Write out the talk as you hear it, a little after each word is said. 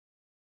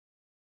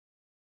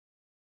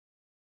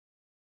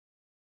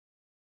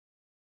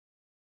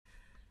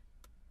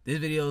This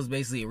video is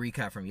basically a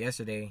recap from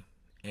yesterday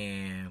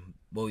and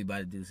what we about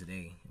to do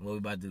today. What we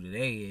about to do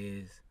today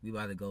is we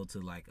about to go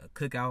to like a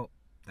cookout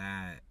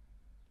that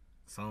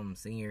some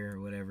senior or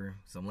whatever,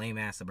 some lame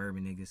ass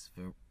suburban niggas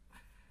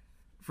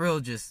for real,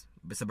 just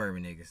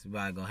suburban niggas. We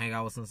about to go hang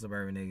out with some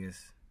suburban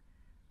niggas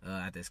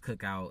at this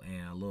cookout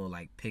and a little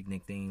like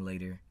picnic thing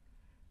later.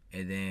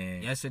 And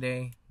then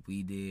yesterday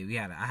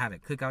I had a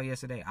cookout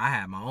yesterday. I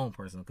had my own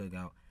personal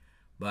cookout,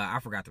 but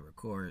I forgot to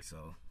record,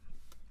 so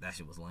that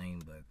shit was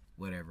lame, but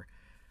whatever.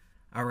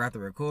 I forgot to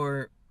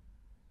record.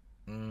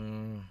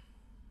 Oh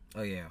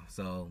yeah,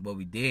 so what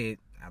we did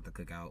at the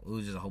cookout, it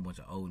was just a whole bunch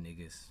of old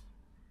niggas.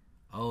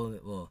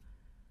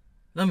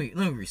 Let me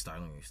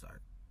restart.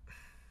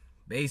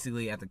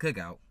 Basically, at the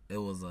cookout, it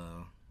was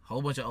a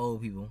whole bunch of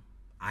old people.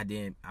 I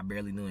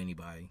barely knew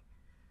anybody.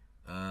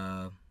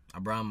 I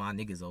brought my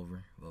niggas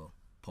over. Well,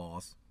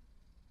 pause.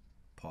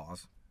 I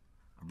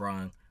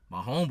brought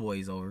my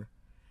homeboys over,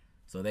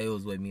 so they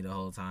was with me the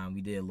whole time.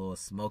 We did a little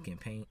smoke and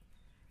paint.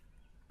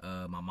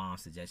 My mom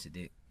suggested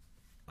it.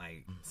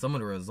 Like, some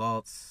of the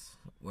results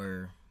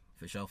were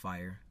for sure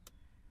fire.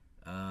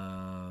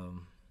 As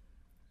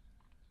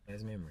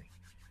memory.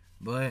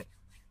 But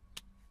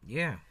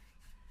yeah,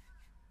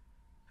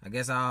 I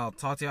guess I'll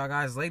talk to y'all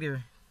guys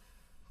later.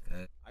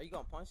 Are you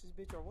gonna punch this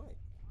bitch or what?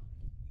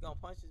 You gonna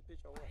punch this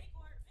bitch or what?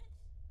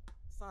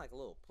 Sound like a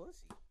little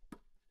pussy.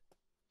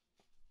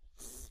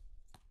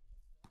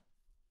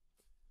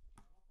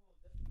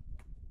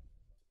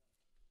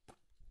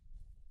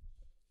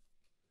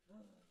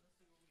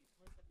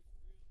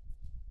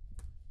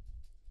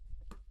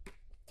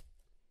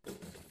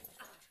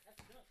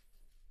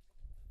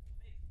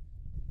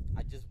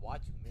 I just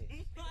watch you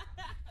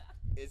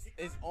miss.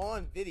 It's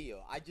on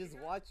video. I just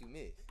watch you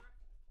miss.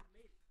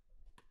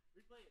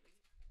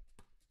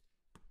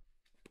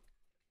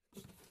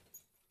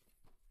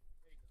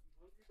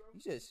 You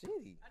just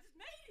shitty.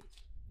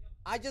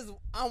 I just made it.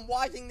 I'm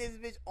watching this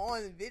bitch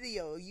on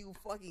video. You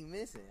fucking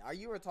missing. Are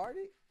you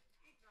retarded?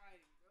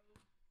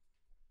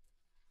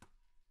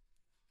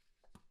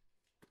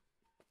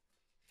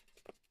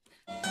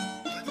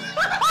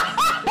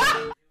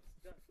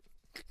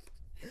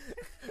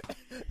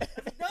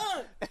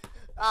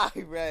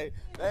 Alright, bro.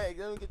 Hey,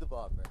 let me get the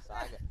ball, bro. So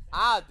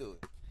I'll do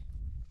it.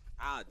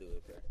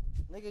 Bro.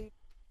 Nigga.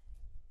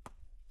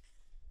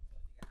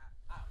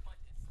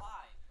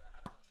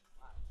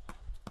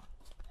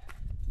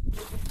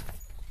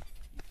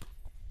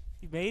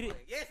 You made it?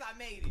 Yes, I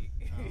made it.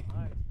 Oh,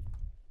 alright.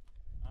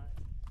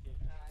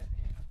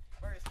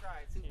 First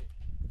try, too.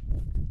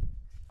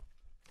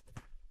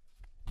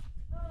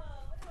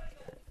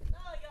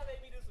 Y'all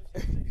made me do some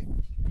shit.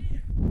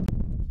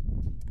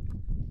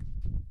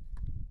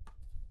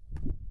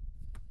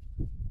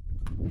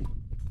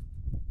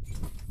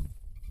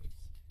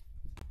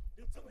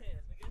 Do two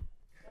hands, nigga.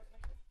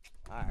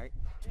 Alright.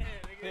 Yeah,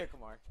 nigga. Here,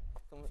 Kamar.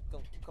 Come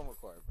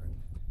record, bro.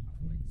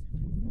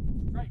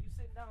 Right, you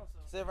sitting down, so.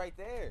 Sit right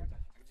there. I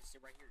can just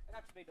sit right here. I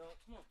got you, big dog.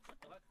 Come on. I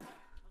was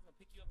gonna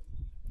pick you up and move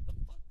you. What the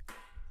fuck?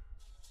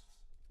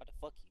 About to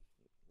fuck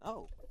you.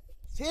 No.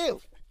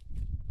 Chill.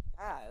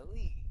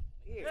 Golly.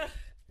 Here.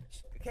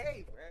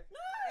 Okay, bro.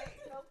 No, hey,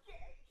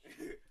 okay.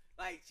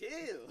 Like,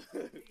 chill.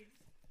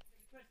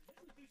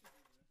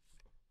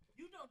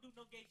 You don't do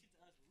no gay shit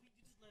to us. You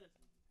just let us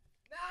do it.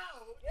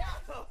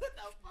 No. What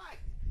the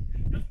fuck?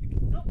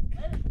 Don't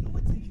let us do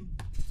it to you,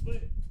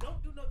 but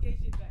don't do no gay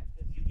shit back,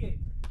 because you gay,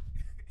 bro.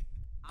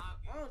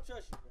 I don't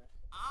trust you, bro.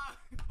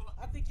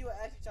 I think you would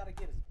actually try to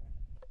get us, bro.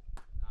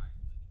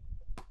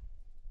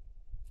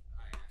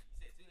 Alright, you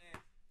said two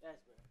hands? Yes,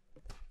 bro.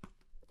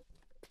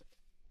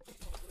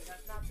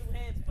 That's not two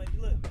hands, buddy.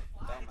 Look.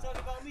 You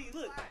talking about me,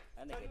 look.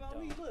 That nigga Talking about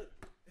dumb. me, look.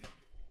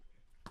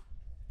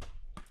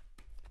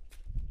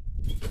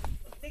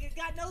 Nigga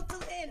got no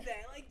two hands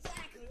at. Like,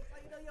 exactly. It's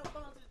like, you know, your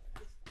bones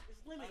is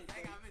limited. I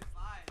think bro. I'm in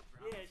slides,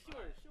 bro. Yeah,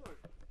 sure.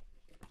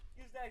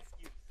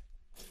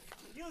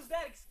 Use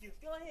that excuse.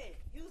 Go ahead.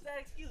 Use that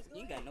excuse. Go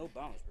You ahead. got no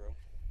bounce, bro.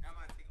 I'm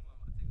gonna take him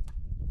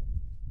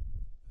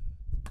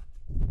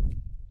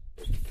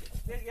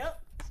up.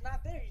 Yep. It's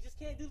not there. You just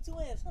can't do two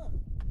hands, huh?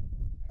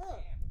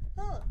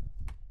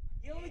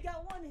 You only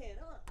got one hand,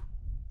 huh?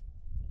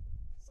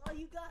 That's all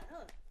you got,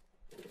 huh?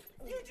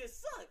 You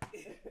just suck.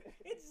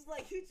 It's just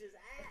like you just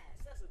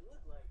ass. That's what it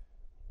look like.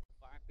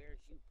 Fire bears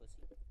you,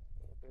 pussy.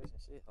 Bears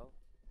and shit, ho.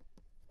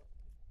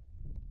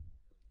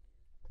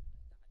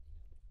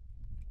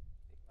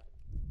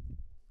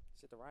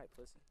 Shit the right,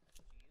 pussy.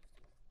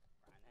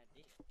 Riding that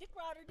dick. Dick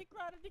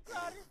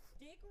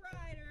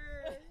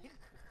rider. That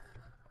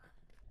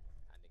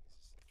nigga's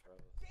just some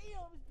trolls.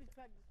 Damn, this bitch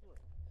packed this foot.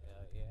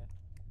 Hell yeah.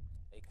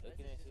 They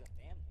cooking and shit.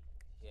 Family.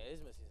 Yeah,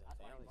 this must be some I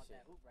thought family about shit.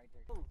 that hoop right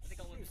there. Oh, I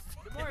think I want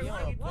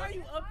Damari, why are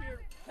you up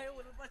here playing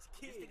with a bunch of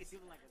This nigga kids?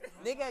 feeling like a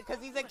Nigga,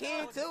 cause he's a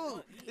kid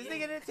too. This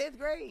nigga in the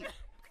 10th grade.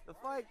 The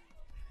fuck?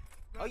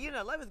 Oh, you in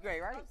the 11th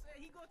grade, right? I'm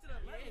saying he go to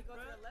the 11th, bro.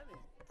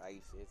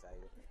 Tight shit, tight.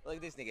 Look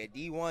at this nigga,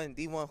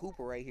 D1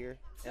 Hooper right here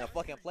in a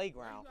fucking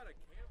playground.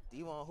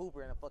 D1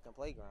 Hooper in a fucking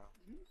playground.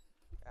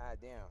 God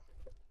damn.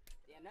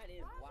 Damn, And that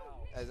is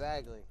wild.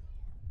 Exactly.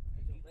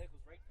 Your leg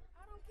was right there.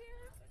 I don't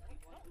care.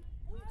 Why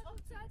Why are you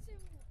touching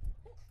me?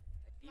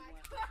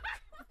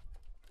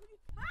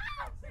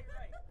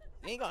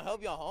 You ain't gonna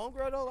help your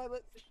homegirl though? Like,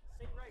 look.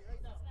 Sit right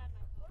now.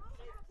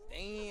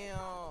 Damn,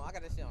 I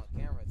got this shit on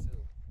camera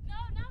too. No,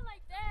 not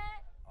like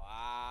that.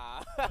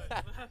 Wow.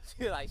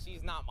 She like,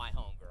 she's not my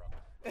homegirl.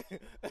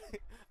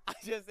 I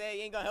just said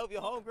you ain't gonna help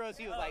your homegirl.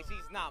 She was like,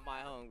 she's not my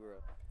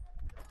homegirl.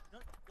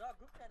 Y'all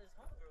group chat is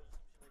homegirls or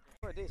some shit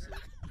like that. For this shit.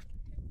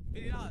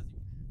 $50.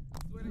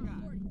 Swear to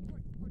God.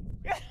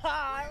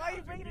 Why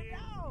you bringing it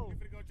down?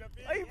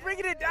 Why you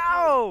bringing it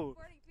down?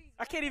 40 pieces.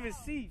 I can't even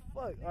see.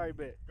 Fuck. All right,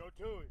 bet. Go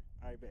to it.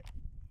 All right, bet.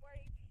 40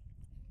 pieces.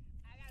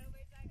 I gotta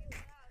wait till I get to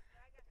the house.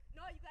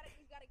 No, you gotta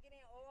get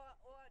in or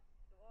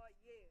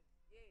yeah.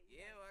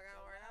 Yeah, I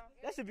got right now.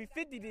 That should be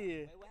 50 then.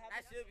 Wait, what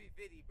That happened? should be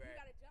 50, bro. You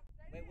gotta jump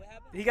straight Wait, in. what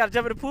happened? He got to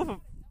jump in the pool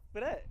for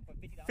that. For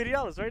 $50? $50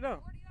 right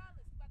now. $40. You gotta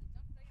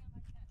jump straight in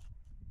like that.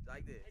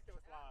 Like this. Take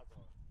those slides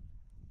on.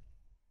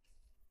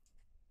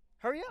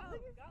 Hurry up. Go.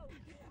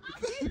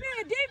 Deep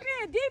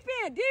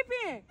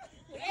in.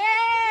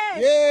 Yeah.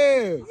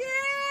 Yeah.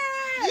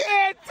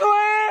 Yeah,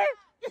 twin.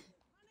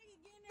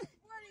 Getting that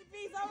 40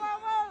 piece on my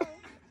road.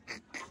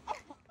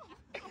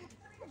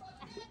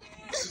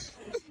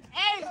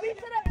 Hey, beat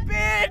to the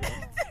Ben.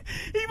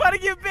 He about to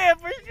get banned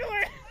for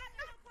sure.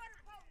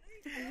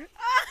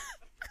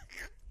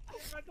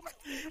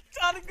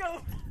 Time to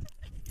go.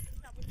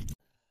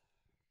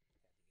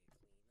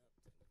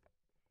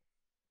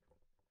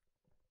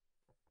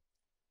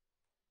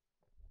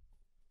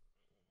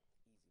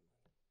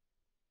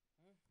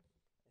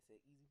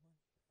 That's an easy one.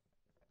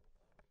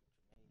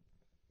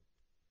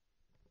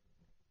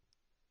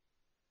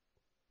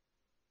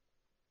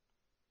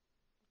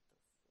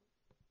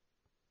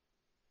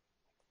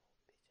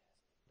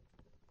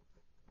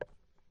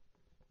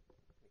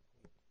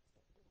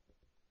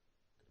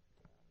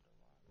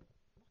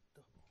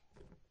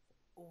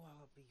 Oh,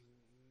 I'll be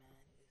mad as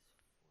fuck,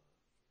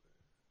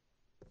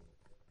 bro.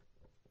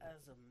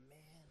 As a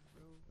man,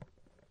 bro.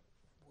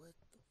 What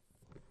the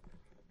fuck?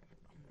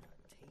 I'm not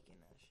taking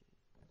that shit.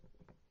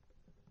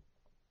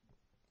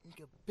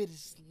 Nigga bit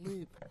his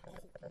lip. Oh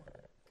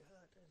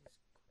my god,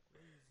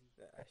 that is crazy.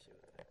 That shit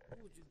was What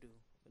would you do?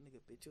 A nigga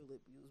bit your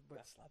lip, you was bro.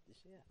 I slapped the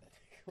shit out of that.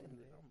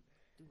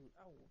 Dude,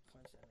 I will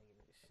punch that nigga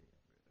in the shit, bro.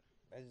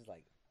 That's just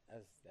like,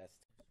 that's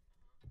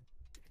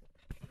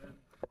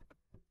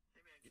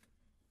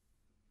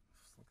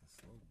fucking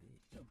slow, bitch.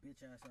 Your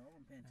bitch ass, I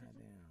wasn't paying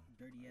attention. Goddamn.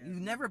 Dirty ass. You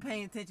never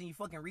paying attention, you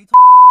fucking retard.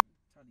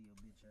 Talk to your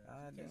bitch ass.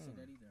 God You can't say damn.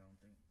 that either, I don't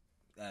think.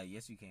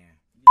 Yes, you can.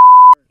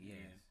 Yeah.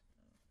 Yes.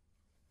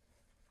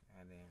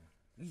 Goddamn.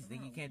 You just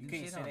think you can't You do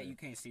can't shit say on that. it. You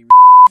can't see.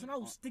 So I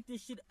will stick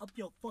this shit up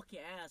your fucking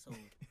asshole.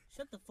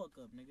 Shut the fuck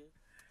up, nigga.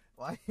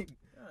 Why?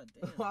 God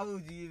damn. Why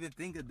would you even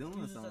think of doing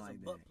Use this something as a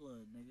like butt that?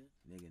 plug, nigga.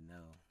 Nigga,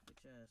 no.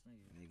 Bitch ass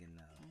nigga. Nigga,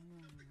 no.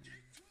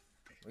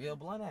 Where your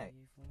blunt at?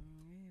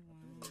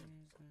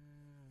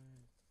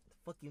 The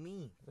fuck you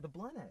mean? Where the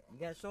blunt at? You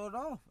gotta show it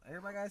off.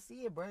 Everybody gotta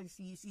see it, bro. You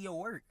see your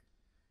work.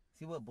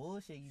 See what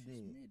bullshit you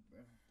did. Mid, bro.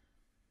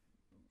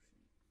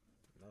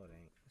 No, it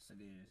ain't. Yes,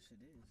 it is. Shit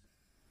is.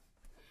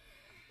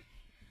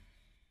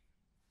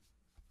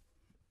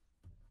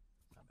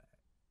 My bad.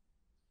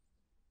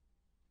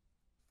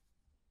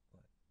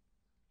 What?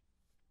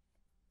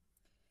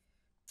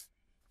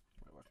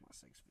 I watch my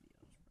sex videos,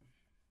 bro.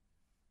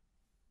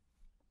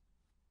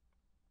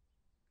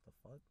 The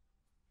fuck?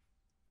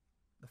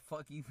 The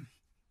fuck you?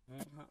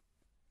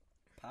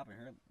 Popping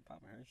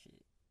her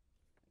shit.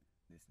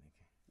 This nigga.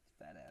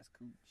 Fat ass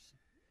cooch.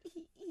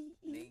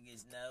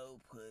 Niggas no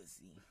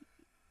pussy.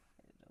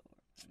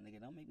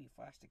 Nigga, don't make me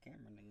flash the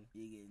camera, nigga.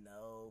 Niggas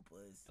no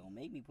pussy. Don't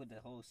make me put the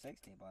whole sex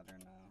tape out there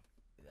now.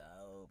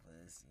 No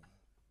pussy.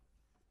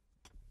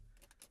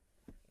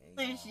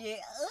 That shit.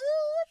 Ooh,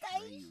 Sure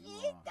that you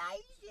shit. are. That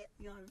shit.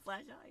 You want me to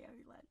flash out? Yeah,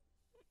 we flash.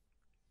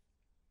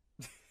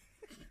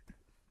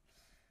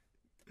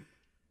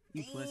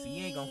 You pussy,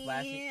 you ain't gonna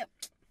flash it.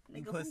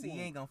 You Nigga, pussy,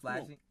 you ain't gonna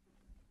flash it.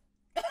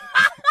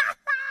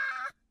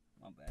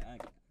 My bad. I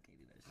can't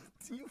do that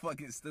shit. You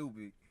fucking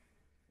stupid.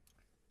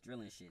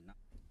 Drilling shit. Not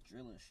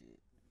drilling shit.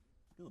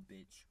 You a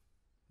bitch.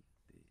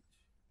 Bitch.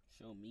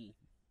 Show me.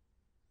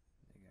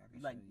 Nigga, I can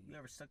You like? show You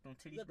ever sucked on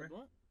You titties, got the bro?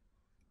 blunt?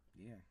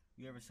 Yeah.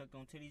 You ever sucked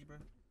on titties, bro?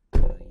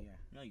 Yeah.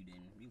 No, you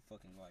didn't. You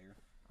fucking liar.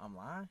 I'm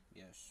lying?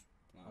 Yes.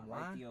 I'm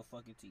right lying? through your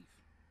fucking teeth.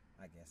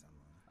 I guess I'm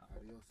lying.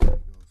 Adios,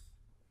 amigos.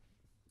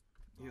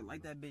 You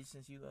like that bitch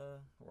since you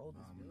rolled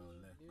this I'm bitch?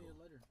 gonna let Yeah, go.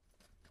 later.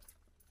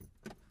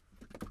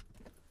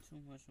 Too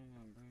much on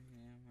my brain.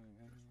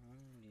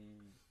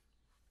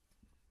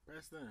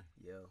 Preston.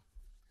 Yo.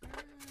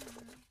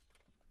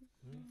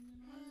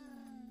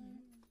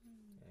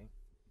 Okay.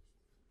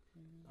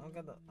 I don't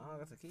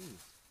got the keys.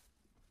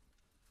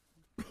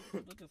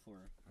 Looking for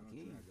her. I don't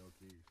Keys. think I go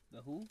keys.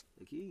 The who?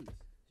 The keys.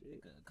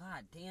 Shit.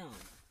 God damn.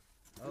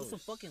 Oh, Lose some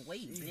fucking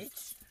weight, shit.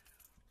 bitch.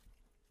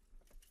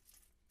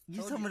 You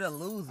Told told you- me to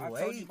lose I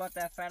weight. told you about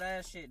that fat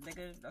ass shit,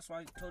 nigga. That's why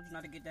I told you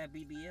not to get that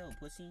BBL,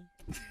 pussy.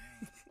 The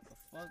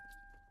fuck?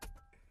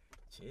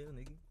 Chill,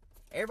 nigga.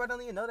 Everybody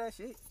don't even know that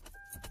shit.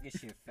 This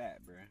shit fat,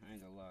 bro. I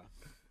ain't gonna lie.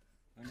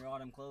 Under all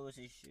them clothes,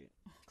 this shit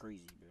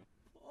crazy,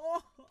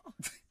 bro.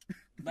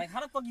 Like,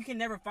 how the fuck you can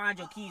never find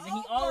your keys? And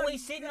he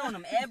always sitting on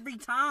them every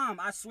time.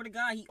 I swear to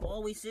God, he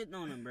always sitting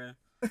on them, bro.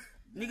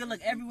 Nigga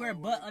look everywhere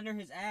but under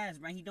his ass,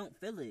 bro. He don't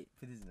feel it.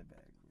 Put this in the bag,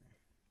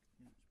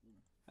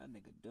 That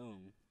nigga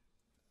dumb.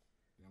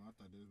 Damn, I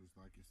thought this was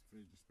like his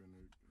fidget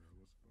spinner.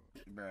 What's it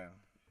called? bro.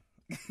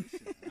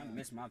 I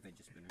miss my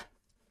fidget spinner.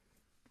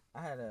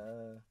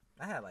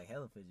 I had like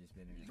hella fidget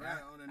spinners.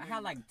 Bruh, on a I had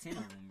nigga- like 10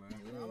 of them, bro.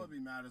 I'm gonna be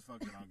mad as fuck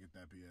that I don't get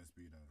that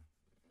PSP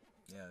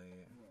though.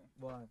 Yeah.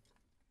 Why?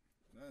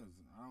 Cause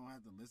I don't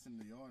have to listen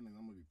to y'all niggas.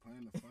 I'm gonna be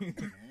playing the fucking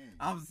game.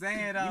 I'm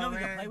saying, You know we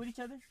man. can play with each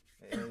other?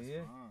 Hell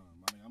yeah.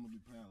 My nigga, I'm gonna be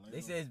playing Lego.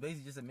 They say it's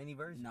basically just a mini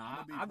version.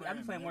 Nah, I'ma be I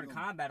be playing Mortal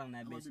Lego. Kombat on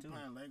that I'm gonna bitch, be too.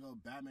 playing Lego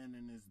Batman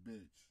in this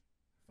bitch.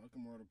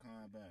 Fucking Mortal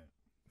Kombat.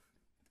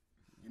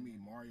 Give me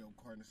Mario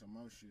Kart and some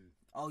more shit.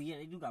 Oh, yeah,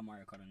 they do got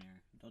Mario Kart on there,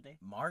 don't they?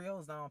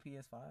 Mario's not on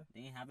PS5.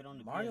 They ain't have it on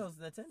the Mario's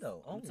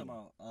Nintendo. I'm Only. talking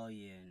about, oh,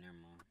 yeah, never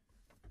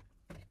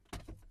mind.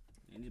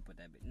 They need to put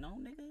that bitch. No,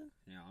 nigga.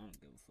 No, I don't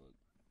give a fuck.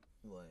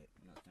 What?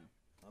 Nothing.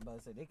 I'm about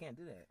to say they can't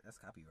do that. That's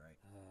copyright.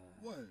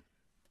 What?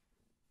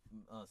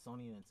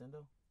 Sony and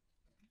Nintendo.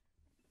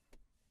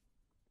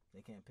 They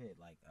can't put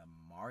like a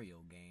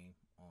Mario game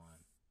on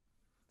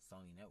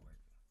Sony Network.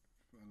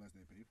 Unless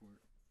they pay for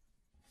it.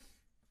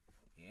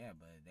 Yeah,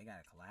 but they got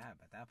to collab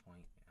at that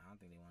point. I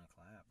don't think they want to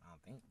collab. I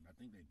don't think I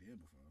think they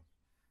did before.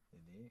 they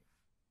did.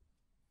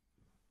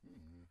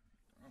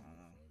 I don't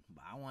know.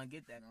 But I want to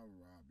get that. I'll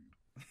rob you.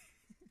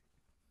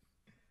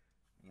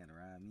 You got to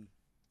ride me.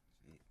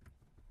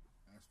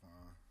 That's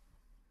fine.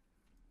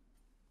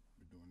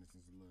 Been doing this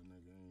since a little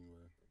nigga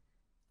anyway.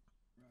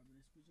 Robbing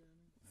this bitch out of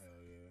me.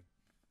 Hell yeah.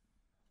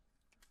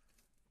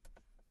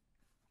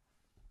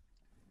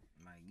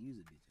 Might use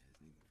a bitch ass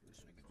nigga. This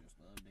nigga just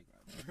love dick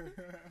right.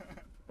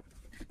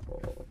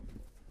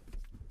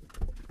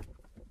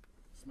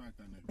 Smack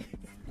that nigga,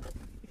 boy.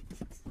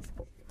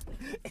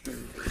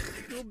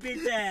 Little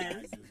bitch ass.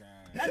 Smack his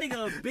ass. That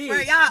nigga a bitch. Bro,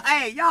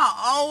 y'all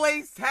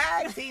always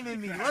tag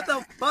teaming me. What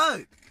the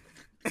fuck?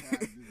 Smack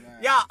his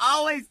ass. Y'all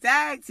always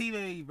tag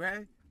teaming me,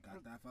 bro.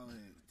 Got that forehead.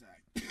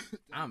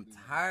 I'm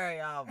tired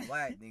of y'all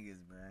black niggas,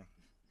 bro.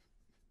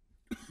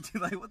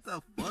 Like, what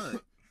the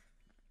fuck?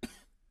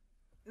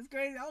 It's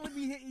crazy. I only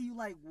be hitting you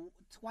like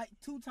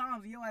two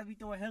times, and your ass be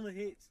throwing hella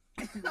hits.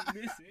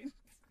 Missing.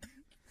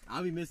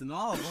 I'll be missing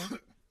all of them.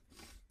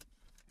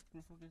 Who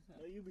the fuck is that?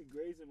 Oh, you be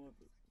grazing my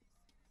foot.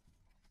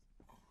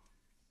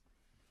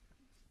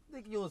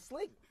 Think you was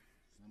slick?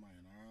 Somebody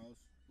in our house.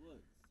 What?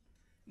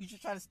 You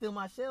just try to steal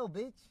my shell,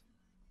 bitch.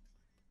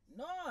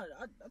 No,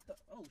 I thought.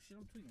 Oh shit,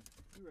 I'm tweaking.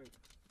 You right.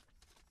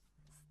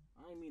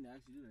 I didn't mean to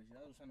actually do that shit.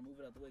 I was trying to move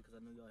it out the way because I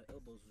know y'all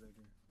elbows was right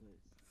there. But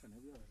I'm trying to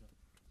help y'all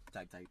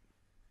out. Type.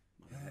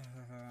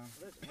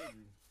 That's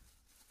angry.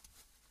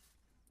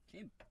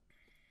 Kim,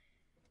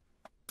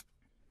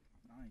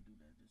 I ain't do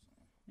that this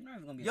time. you're not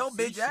even gonna be Yo, able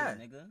to see bitch shit, ass.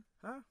 nigga.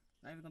 Huh?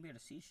 Not even gonna be able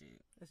to see shit.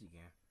 Yes, you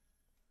can.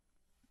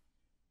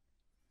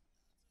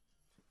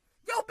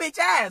 Yo, bitch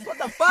ass. What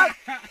the fuck?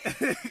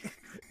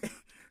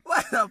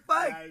 What the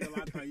fuck? I ain't gonna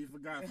lie, I thought you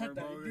forgot for a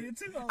moment.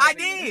 too. I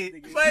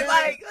did, but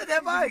like, what the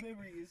fuck?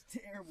 memory is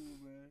terrible,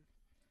 man.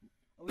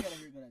 Oh, we gotta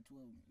hear that at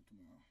 12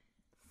 tomorrow.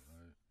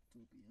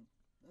 12 p.m.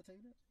 Did I tell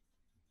you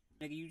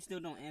that? Nigga, you still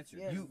don't answer.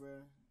 Yeah, You- bro.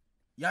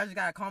 Y'all just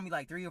gotta call me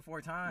like 3 or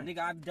 4 times. Nigga,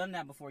 I've done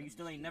that before. You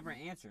still ain't never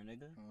answer,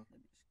 nigga. That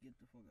bitch skipped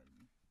the fuck out of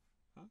me.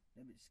 Huh?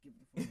 That bitch skipped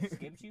the fuck out of me.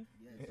 Skipped you?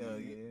 Yeah, Hell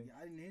she yeah. hit-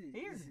 I didn't hit it.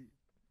 Here.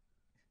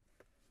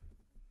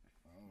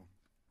 Oh.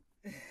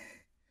 I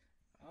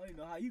don't even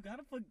know how you got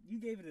fuck. You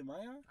gave it in my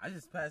arm? I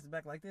just passed it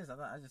back like this.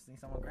 I just think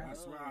someone I grabbed it.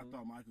 swear I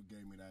thought Michael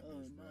gave me that Oh,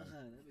 bitch, nah.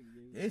 bro. That nigga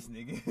gave it. This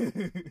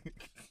nigga.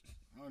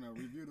 I don't know,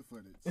 review the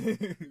footage.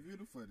 Review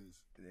the footage.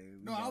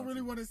 No, I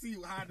really want to see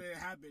how that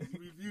happened.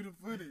 Review the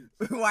footage.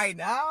 Right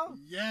now?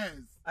 Yes.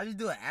 I just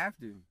do it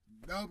after.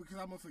 No, because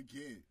I'm gonna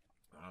forget.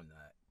 I'm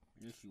not.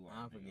 Yes, you are.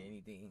 I don't forget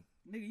anything.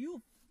 Nigga,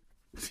 you.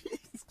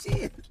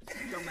 Chill.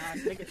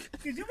 Dumbass nigga.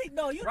 Cause you be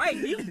no, you Right,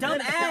 you dumb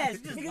ass.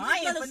 Nigga, Just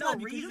lying let for us no know,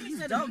 because reason. You be You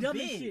saying dumb the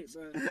dumbest bitch. shit,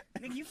 bro.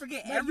 Nigga, you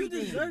forget Like,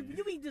 everything.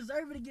 You be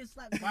deserving to get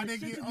slapped. My The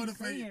shit nigga, you on be the,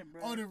 saying,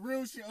 bro. on the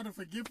real shit, on the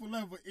forgetful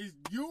level, is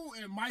you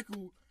and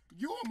Michael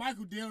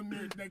down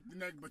there neck to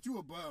neck, but you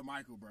above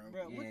Michael, bro.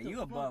 Bro, what Yeah, the you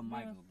fuck, above bro?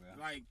 Michael, bro.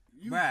 Like,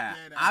 you Bruh,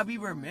 dead I ass be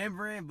above Michael.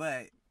 remembering,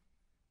 but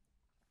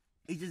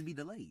it just be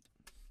delayed.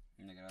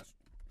 Nigga, that's...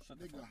 Shut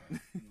the Nigga, fuck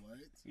up. what?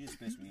 You just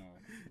pissed me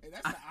off. Hey,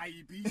 that's the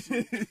IEP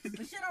shit.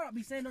 The shit I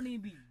be saying don't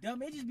even be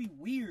dumb. It just be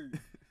weird.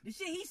 The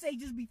shit he say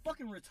just be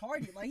fucking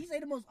retarded. Like he say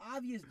the most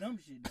obvious dumb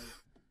shit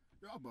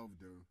though. Y'all both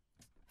do.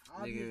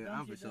 Obvious Nigga, dumb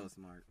I'm for shit, sure though.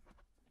 smart.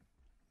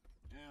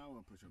 Yeah, I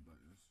want to push your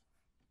buttons.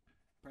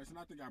 Person,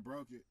 I think I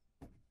broke it.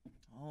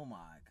 Oh my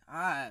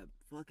god.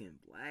 Fucking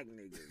black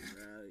niggas,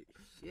 bro.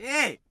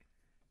 Shit.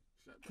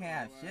 Shut the Can't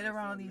have whole shit ass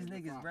around up, these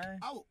nigga. niggas, bruh.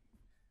 Oh,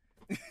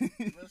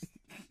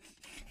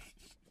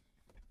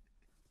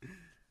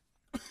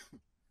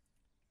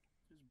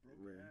 This broke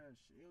Bruh. ass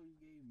shell you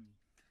gave me.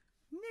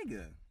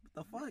 Nigga, what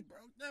the fuck?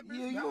 Broke that bitch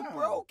Yeah, you down.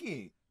 broke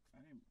it. I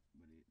didn't,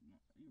 but it, no,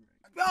 you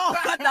right. No,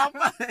 what the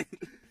fuck?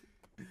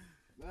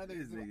 That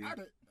This nigga. nigga. I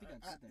think I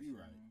cut that You shit,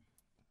 right. man.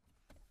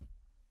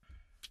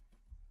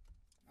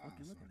 Fuck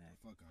you looking at?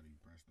 Fuck out of you,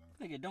 Presto.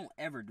 Nigga, don't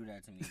ever do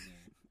that to me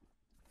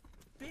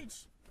again.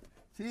 Bitch.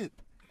 Chill.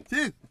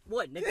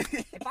 What,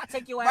 nigga? If I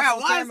take your Bro, ass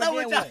on why is camera, that then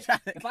what y'all what? trying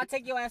to- If I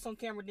take your ass on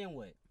camera, then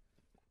what?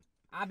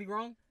 I'll be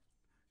wrong?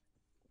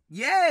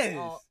 Yes.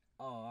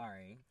 Oh,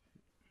 alright.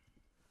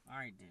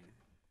 Alright, then.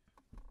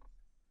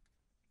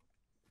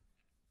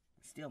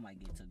 Still might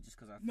get to just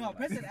because I feel No, like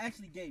Preston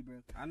actually gay, bro.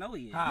 I know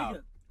he is. How?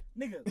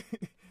 Nigga.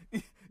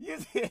 you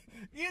see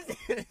this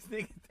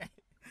nigga.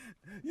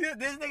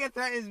 This nigga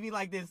threatens me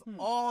like this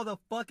all the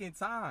fucking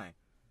time.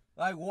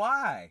 Like,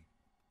 why?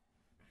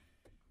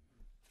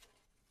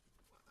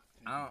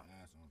 I don't-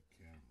 Ass on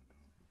camera,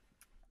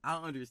 though. I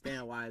don't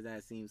understand why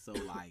that seems so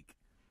like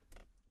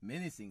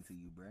menacing to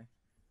you, bruh.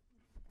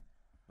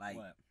 Like,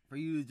 What? for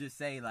you to just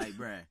say like,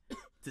 bruh,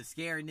 to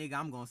scare a nigga,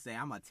 I'm gonna say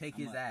I'm gonna take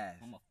his ass.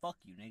 I'ma fuck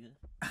you, nigga.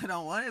 I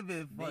don't want to be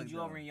fucked. Bend you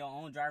over in your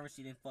own driver's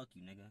seat and fuck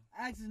you, nigga.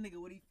 Ask this nigga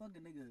what he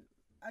fucking nigga.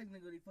 Ask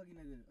nigga what he fucking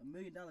nigga. $1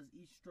 million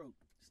each stroke.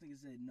 This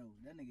nigga said no.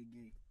 That nigga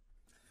gay.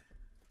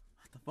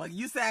 The fuck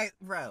you say,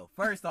 bro?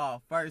 First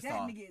off, That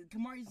nigga,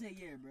 Kamari said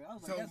yeah, bro. I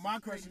was like, So that's my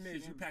the craziest question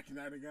is, shit you ever. packing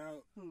that nigga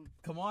out? Who?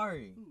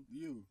 Kamari.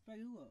 You, Pack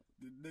who up?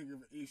 the nigga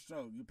for each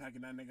stroke, you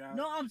packing that nigga out?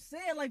 No, I'm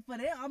saying like for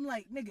that. I'm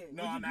like, nigga.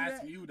 No, would you I'm do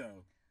asking that? you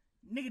though.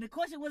 Nigga, the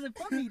question wasn't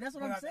for me. That's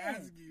what But I'm saying.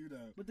 asking you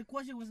though. But the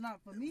question was not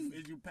for me,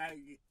 Is you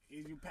packing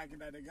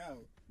that nigga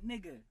out?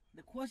 nigga.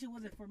 The question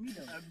wasn't for me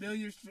though. $1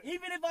 million.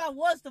 Even if I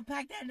was to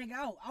pack that nigga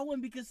out, I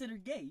wouldn't be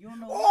considered gay. You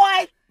don't know why?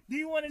 What? Do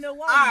you want to know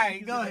why?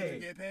 Alright, go You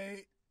ahead. get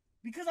paid.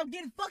 Because I'm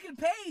getting fucking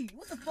paid.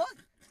 What the fuck?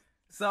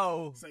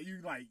 So So you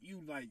like.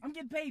 I'm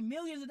getting paid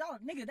millions of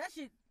dollars. Nigga, that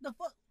shit, the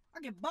fuck? I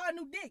can buy a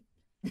new dick.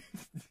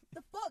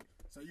 The fuck?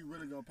 So you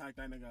really gonna pack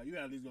that nigga out? You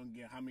at least gonna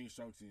get how many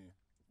strokes in?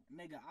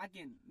 Nigga, I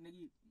can,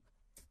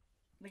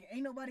 nigga,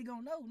 ain't nobody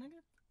gonna know, nigga.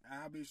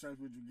 How many strokes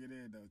would you get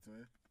in though,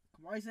 Toy?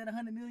 Kamari said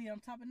 100 million, I'm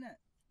topping that.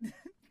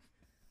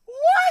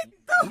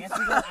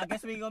 what? I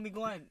guess we gonna be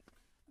going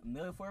 $1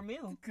 million for $1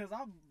 million. Cause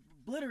I'm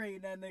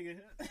obliterating that nigga.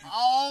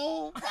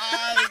 Oh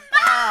my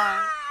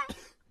god.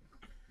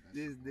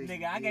 This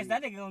Nigga, I guess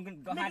that nigga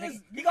gonna have to,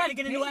 Niggas- you gotta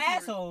get a new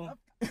paid for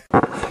it.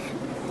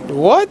 asshole.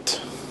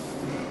 What?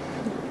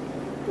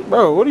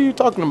 Bro, what are you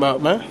talking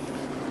about, man?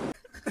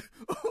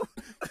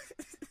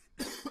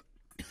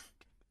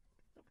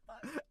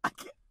 I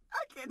can't.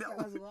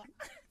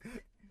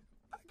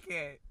 I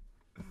can't.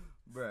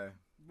 Bruh.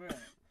 Bruh,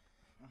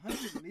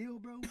 100 mil,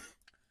 bro.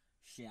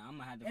 Shit, I'm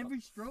gonna have to. Every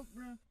stroke,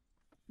 bro.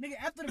 Nigga,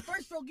 after the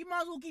first stroke, you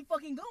might as well keep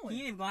fucking going.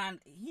 He ain't gonna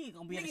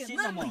be able to Nigga, shit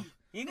no more. literally.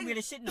 He ain't gonna be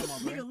able to shit no more,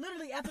 bro. Nigga,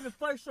 literally, after the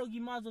first stroke,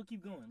 you might as well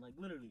keep going. Like,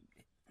 literally.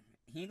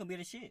 He ain't gonna be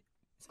able to shit.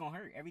 It's gonna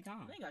hurt every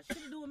time. That ain't got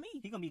shit to do with me.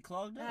 He gonna be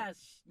clogged That up. has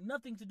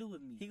nothing to do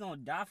with me. He gonna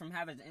die from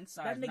having his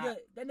insides.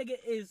 That nigga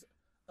is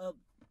a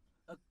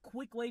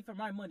quick way for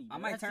my money. I Bro.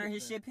 might That's turn it,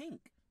 his bro. shit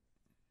pink.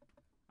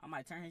 I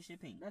might turn his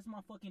shit pink. That's my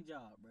fucking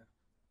job, bro.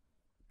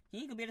 He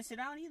ain't gonna be able to sit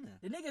down either.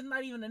 The nigga's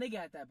not even a nigga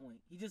at that point.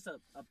 He's just a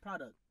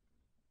product.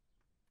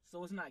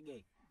 So it's not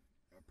gay.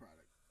 A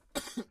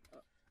product.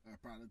 A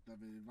product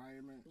of an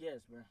environment. Yes,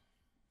 bro.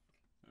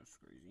 That's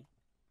crazy.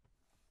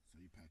 So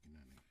you packing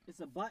that nigga. It's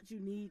a bot you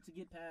need to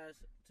get past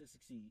to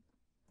succeed.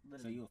 So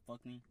Literally. you'll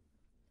fuck me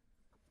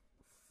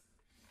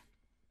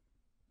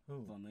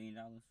Who? for $1 million?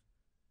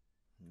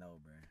 No,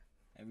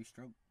 bruh. Every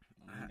stroke,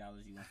 $1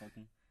 million you gonna fuck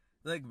me?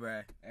 Look,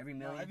 bruh. Every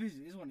No, million? if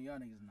it's one of y'all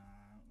niggas, nah.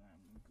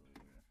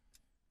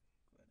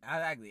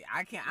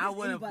 I can't. I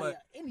wouldn't fuck.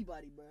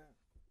 Anybody, bro.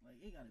 Like,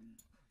 it gotta be.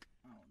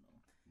 I don't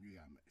know. You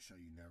gotta make sure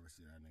you never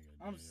see that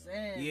nigga. I'm again,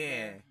 saying.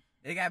 Yeah.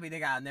 It gotta be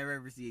nigga I'll never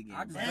ever see again.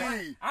 I bruh. just-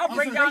 Hey, I'll on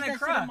break some- down That and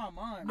shit cry. in my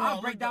mind. No, I'll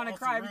look, break down and on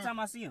cry some every real- time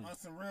I see him. On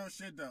some real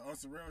shit though. On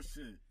some real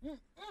shit.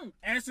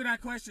 Answer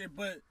that question,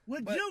 but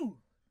Would but, you?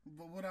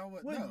 But what I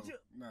would Would no, you-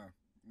 no,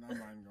 I'm not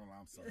even gonna lie.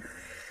 I'm sorry.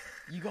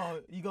 You gonna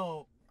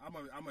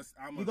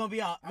I'm we gonna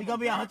be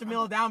I'm 100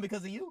 mil down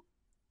because of you?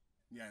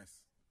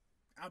 Yes.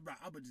 I'm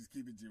just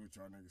keep it G with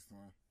y'all niggas, son.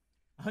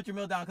 100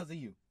 mil down because of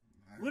you.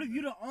 What if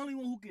you the only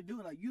one who can do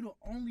it? Like, you the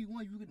only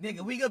one you can do Nigga,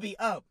 it. we gonna be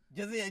up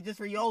just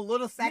for your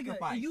little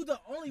sacrifice. Nigga, you the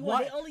only What?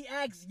 one. They only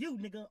ask you,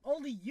 nigga.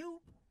 Only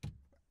you.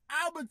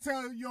 I'ma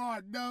tell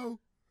y'all no.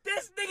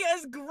 This nigga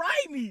is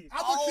grimy.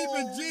 I'ma keep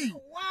it G.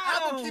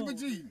 Wow. I'ma keep it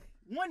G.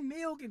 1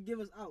 mil can give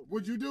us out.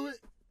 Would you do it?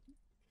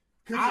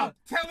 Cause I'll- I'm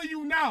telling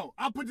you now,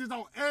 I put this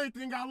on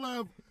everything I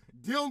love.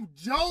 Them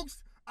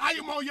jokes, I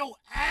am on your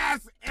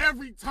ass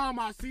every time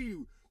I see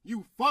you.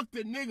 You fucked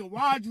the nigga.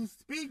 Why'd you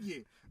speak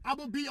it?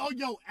 I'ma be on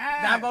your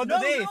ass. Now I'm gonna do No,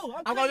 this. no,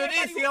 I'm gonna do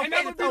telling this. See everybody your And face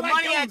I'ma and be throw like,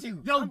 money yo, at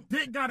you. Yo,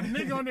 dick got a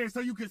nigga on there, so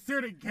you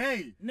consider it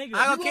gay. Nigga, I You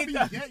don't gonna keep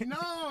be gay? No.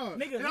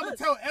 Nigga, And I'ma look.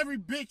 tell every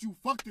bitch you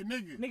fucked the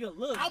nigga. nigga,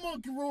 look. I'm gonna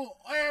rule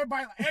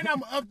everybody, and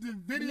I'm up the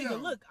video.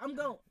 Nigga, look. I'm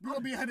going. You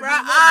gonna be ahead of Bro, me.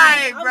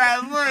 alright,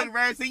 I'm- bro. Look,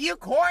 bro. So you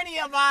corny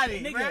about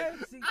it, Nigga,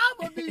 bro. see, I'm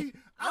gonna be.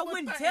 I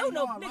wouldn't tell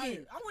no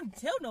nigga. I wouldn't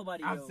tell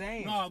nobody. I'm yo.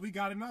 saying. No, we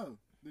gotta know.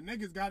 The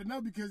niggas gotta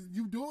know because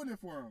you doing it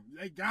for them.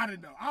 They gotta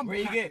know. Where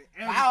you get?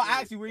 packing I'll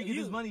everything. ask you where you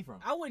get this money from.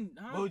 I wouldn't.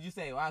 Huh? What would you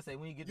say? Well, I'll say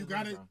when you get You this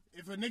money gotta. from.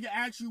 If a nigga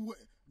asks you what,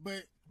 but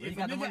Where if you a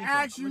got the nigga money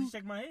asks I'm you, gonna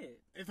shake my head.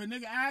 if a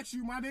nigga asks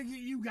you, my nigga,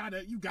 you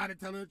gotta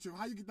tell him the truth.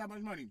 How you get that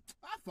much money?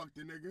 I fucked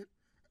the nigga.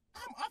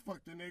 I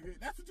fucked the nigga.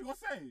 That's what you gonna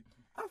say.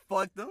 I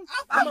fucked them.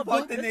 I I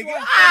fucked the that's nigga.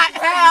 why-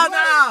 Hell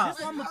no.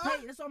 That's why I'm gonna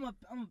pay. That's why I'm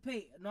gonna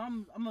pay. No,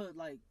 I'm gonna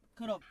like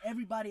cut off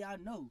everybody I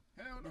know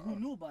Hell no. who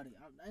knew about it.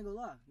 I ain't gonna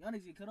lie. Y'all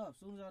niggas get cut off as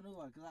soon as I knew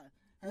about it. Cause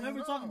Hell whoever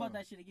talk no. about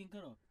that shit, they getting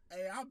cut off.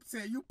 Hey, I'm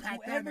saying you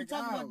packed that Whoever nigga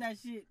talk out. about that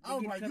shit, they I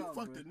was getting like, cut you off,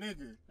 fucked bro. the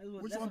nigga. That's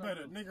Which one what I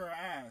better, do. nigga or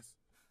ass?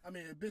 I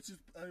mean, a bitch is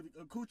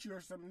a coochie or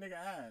some nigga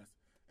ass.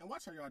 And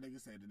watch how y'all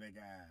niggas say the nigga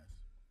ass.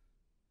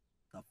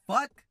 The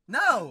fuck?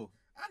 No.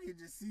 I can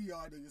just see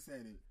y'all niggas say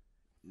it.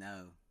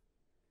 No.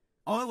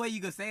 Only way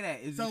you can say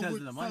that is because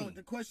of the money. So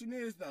the question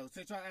is though,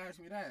 since y'all asked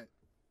me that,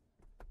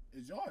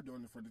 is y'all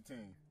doing it for the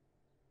team?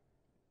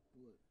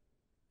 What?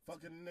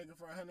 Fucking a nigga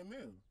for $100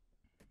 million.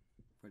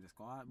 For the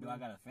squad, Do bro. I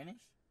gotta finish?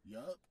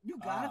 Yup. You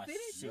gotta Oh,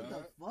 finish. shit. What the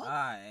fuck?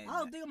 Alright. I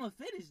don't think I'm gonna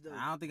finish though.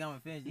 I don't think I'm gonna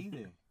finish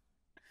either.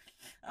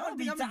 I I'll think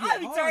be I'm gonna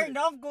get hard. turned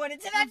off going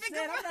into that I'm nigga.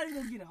 saying, I'm not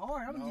even gonna get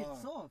hard. I'm gonna Nah.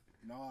 get soft.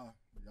 Nah,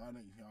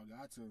 y'all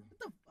got to. What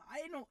the?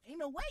 Ain't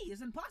no way.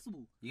 It's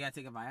impossible. You gotta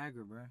take a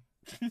Viagra, bro.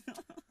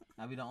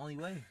 That'd be the only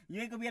way.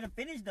 You ain't gonna be able to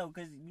finish though,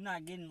 cause you're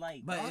not getting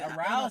like But That's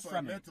aroused a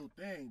from it. mental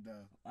thing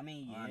though. I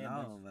mean, I yeah,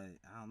 know, but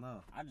I don't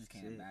know. I just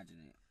can't Shit. imagine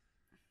it.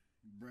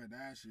 Bruh,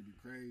 that should be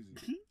crazy.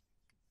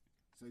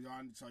 so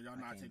y'all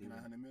not can't taking do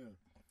that. $100 million.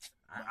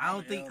 I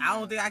don't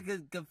think I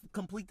could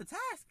complete the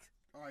task.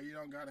 Oh, you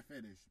don't gotta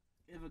finish.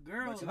 If a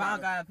girl, But If I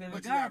don't gotta finish,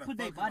 But But you God gotta put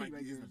they fuck body like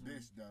right you's there a or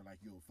bitch though, like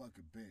you a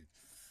fucking bitch.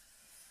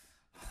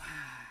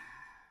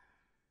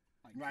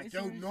 Like kiss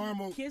your her and shit?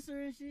 normal- kiss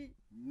her and shit.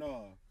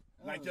 No,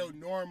 like Oh. your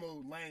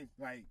normal length.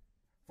 Like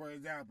for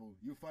example,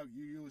 you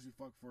usually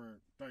fuck for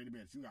 30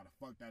 minutes. You gotta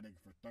fuck that nigga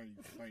for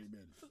 30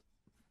 minutes.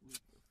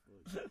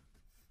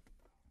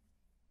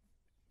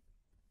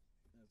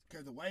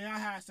 Cause the way I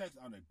had sex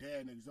on the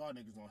dead niggas, y'all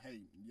niggas gonna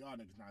hate. Y'all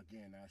niggas not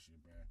getting that shit,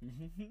 bruh.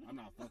 I'm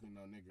not fucking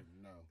no nigga.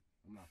 No,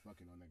 I'm not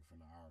fucking no nigga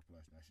from the hour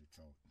plus. That shit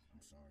choke.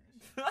 I'm sorry.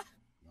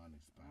 Y'all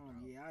niggas back out.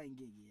 Yeah, I ain't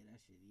get that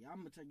shit. Yeah,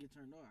 I'm gonna get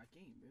turned on. I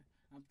can't, bro.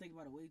 I'm thinking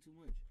about it way too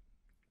much.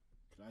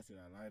 Can I say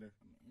that lighter?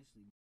 I mean,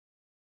 instantly